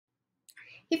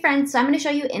Hey friends, so I'm going to show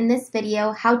you in this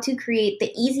video how to create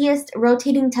the easiest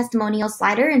rotating testimonial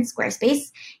slider in Squarespace.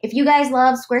 If you guys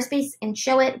love Squarespace and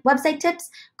Show It website tips,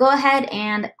 go ahead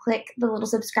and click the little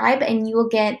subscribe and you will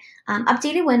get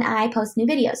updated when I post new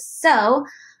videos. So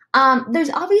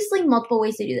there's obviously multiple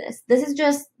ways to do this. This is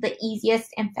just the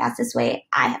easiest and fastest way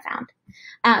I have found.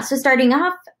 So starting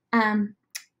off,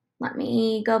 let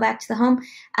me go back to the home.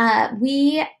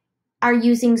 We are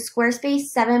using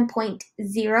Squarespace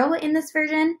 7.0 in this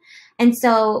version. And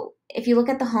so if you look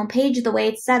at the home page, the way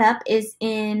it's set up is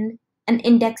in an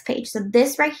index page. So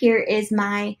this right here is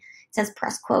it says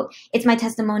press quote. It's my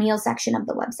testimonial section of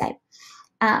the website.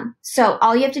 So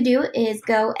all you have to do is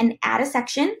go and add a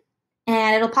section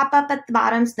and it'll pop up at the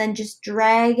bottom. So then just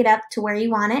drag it up to where you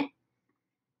want it.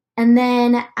 And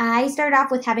then I started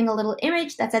off with having a little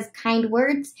image that says kind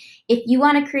words. If you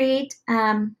want to create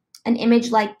an image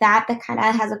like that kind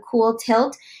of has a cool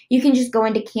tilt, you can just go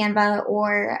into Canva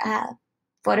or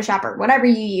Photoshop or whatever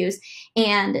you use,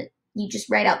 and you just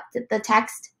write out the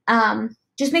text.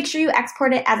 Just make sure you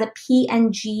export it as a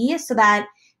PNG so that,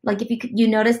 like, if you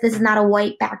notice this is not a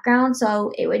white background,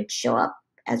 so it would show up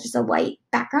as just a white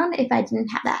background if I didn't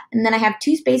have that. And then I have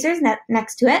two spacers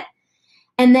next to it,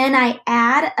 and then I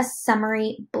add a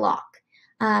summary block.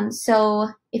 So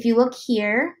if you look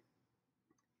here,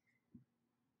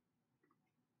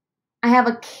 I have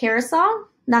a carousel.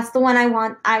 That's the one I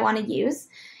want to use.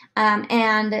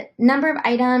 And number of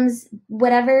items,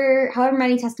 however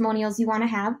many testimonials you want to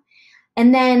have.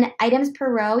 And then items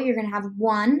per row, you're going to have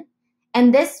 1.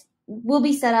 And this will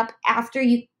be set up after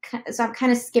you, so I'm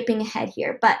kind of skipping ahead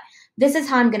here, but this is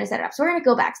how I'm going to set it up. So we're going to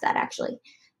go back to that actually.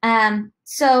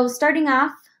 So starting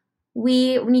off,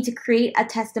 we need to create a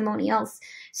testimonials.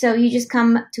 So you just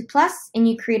come to plus and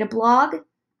you create a blog,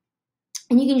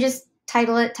 and you can just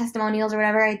title it testimonials or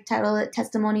whatever. I title it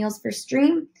testimonials for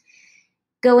stream.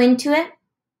 Go into it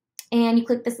and you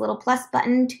click this little plus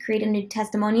button to create a new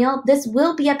testimonial. This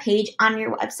will be a page on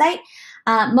your website.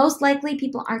 Most likely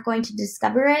people aren't going to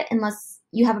discover it unless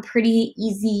you have a pretty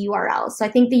easy URL. So I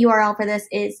think the URL for this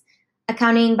is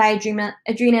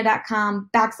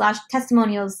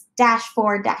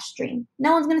accountingbyadrina.com/testimonials-4-stream.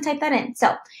 No one's going to type that in.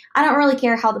 So I don't really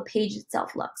care how the page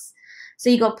itself looks. So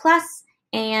you go plus,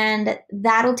 and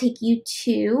that'll take you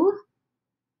to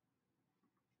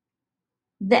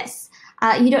this.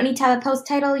 You don't need to have a post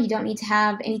title. You don't need to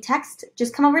have any text.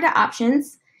 Just come over to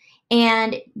options,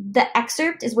 and the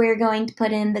excerpt is where you're going to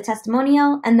put in the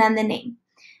testimonial and then the name.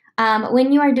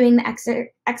 When you are doing the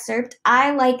excerpt,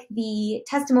 I like the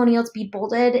testimonial to be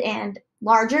bolded and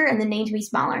larger and the name to be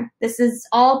smaller. This is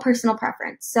all personal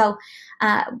preference. So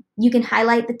you can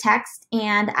highlight the text,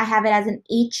 and I have it as an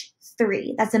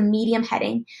H3. That's a medium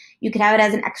heading. You could have it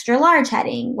as an extra large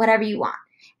heading, whatever you want.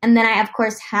 And then I, of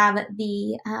course, have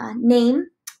the name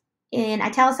in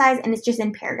italicized, and it's just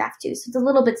in paragraph 2, so it's a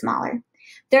little bit smaller.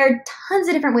 There are tons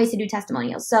of different ways to do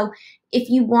testimonials. So if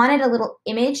you wanted a little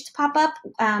image to pop up,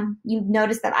 you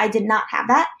notice that I did not have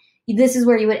that. This is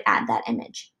where you would add that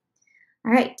image.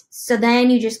 All right, so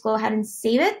then you just go ahead and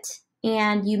save it,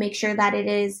 and you make sure that it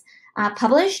is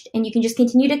published, and you can just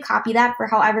continue to copy that for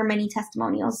however many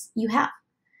testimonials you have.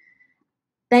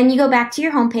 Then you go back to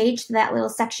your homepage, to that little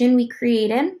section we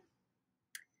created.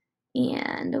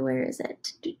 And where is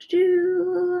it?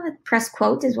 Press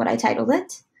quote is what I titled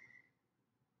it.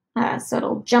 So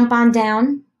it'll jump on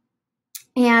down.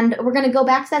 And we're going to go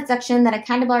back to that section that I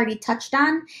kind of already touched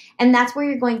on, and that's where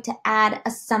you're going to add a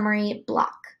summary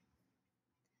block.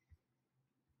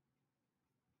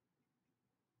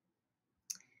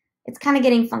 It's kind of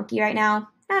getting funky right now.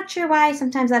 Not sure why.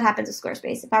 Sometimes that happens with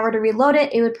Squarespace. If I were to reload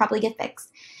it, it would probably get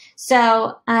fixed.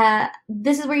 So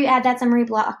this is where you add that summary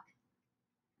block.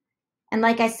 And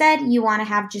like I said, you want to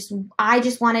have I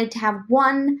just wanted to have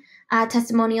 1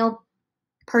 testimonial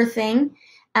per thing.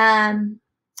 And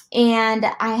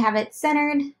I have it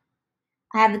centered.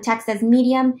 I have the text as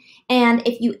medium. And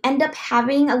if you end up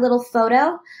having a little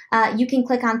photo, you can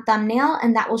click on thumbnail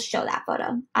and that will show that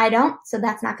photo. I don't, so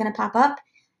that's not going to pop up.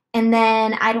 And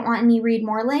then I don't want any read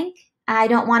more link. I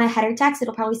don't want a header text.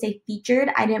 It'll probably say featured.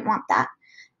 I didn't want that.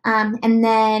 And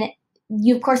then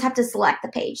you, of course, have to select the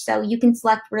page. So you can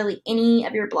select really any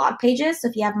of your blog pages. So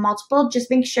if you have multiple, just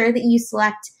make sure that you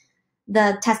select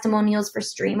the testimonials for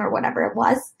stream or whatever it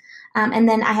was. And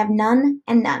then I have none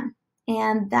and none.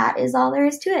 And that is all there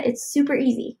is to it. It's super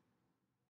easy.